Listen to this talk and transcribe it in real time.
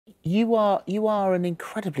You are an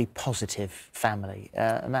incredibly positive family.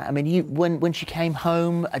 Matt, I mean, when she came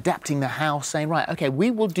home, adapting the house, saying, right, OK,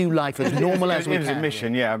 we will do life as normal as we can. It was a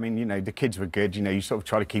mission, yeah. I mean, you know, the kids were good. You know, you sort of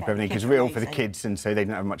try to keep everything as real for the kids, and so they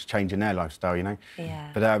didn't have much change in their lifestyle, you know.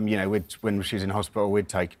 Yeah. But you know, when she was in hospital, we'd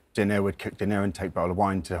take dinner, we'd cook dinner and take a bottle of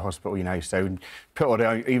wine to the hospital, you know. So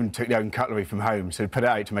even took their own cutlery from home, so put it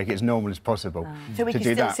out to make it as normal as possible. So we can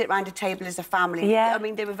still sit around a table as a family. Yeah. I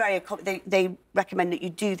mean, they were very. They recommend that you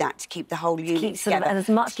do that to keep the whole unit together, and as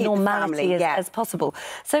much normality as possible.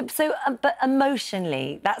 But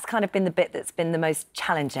emotionally, that's kind of been the bit that's been the most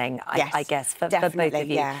challenging, I guess, for both of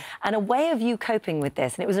you. Yeah. And a way of you coping with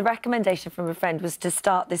this, and it was a recommendation from a friend, was to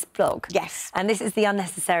start this blog. Yes. And this is The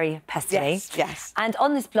Unnecessary Pessimy. Yes, yes. And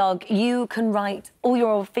on this blog, you can write all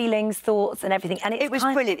your feelings, thoughts and everything. And it was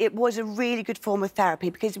brilliant. It was a really good form of therapy,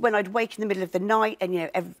 because when I'd wake in the middle of the night and, you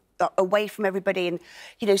know, away from everybody, and,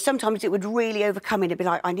 you know, sometimes it would really overcome me and it'd be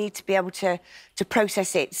like, I need to be able to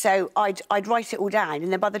process it. So I'd write it all down,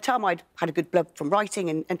 and then by the time I'd had a good blood from writing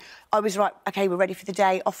and I was like, OK, we're ready for the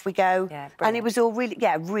day, off we go. Yeah, and it was all really,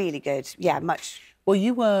 really good. Yeah, much... Well,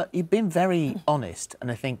 you've been very honest,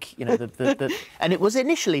 and I think, you know, and it was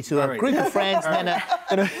initially to a group of friends, and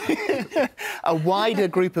then a wider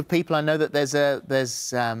group of people. I know that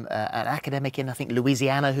there's an academic in, I think,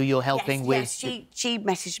 Louisiana who you're helping with. Yes, she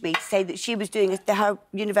messaged me to say that she was doing, her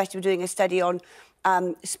university was doing a study on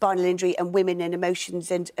spinal injury and women and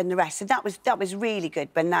emotions and the rest. And that was really good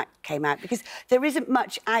when that came out, because there isn't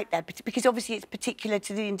much out there, because obviously it's particular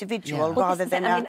to the individual rather than... I mean,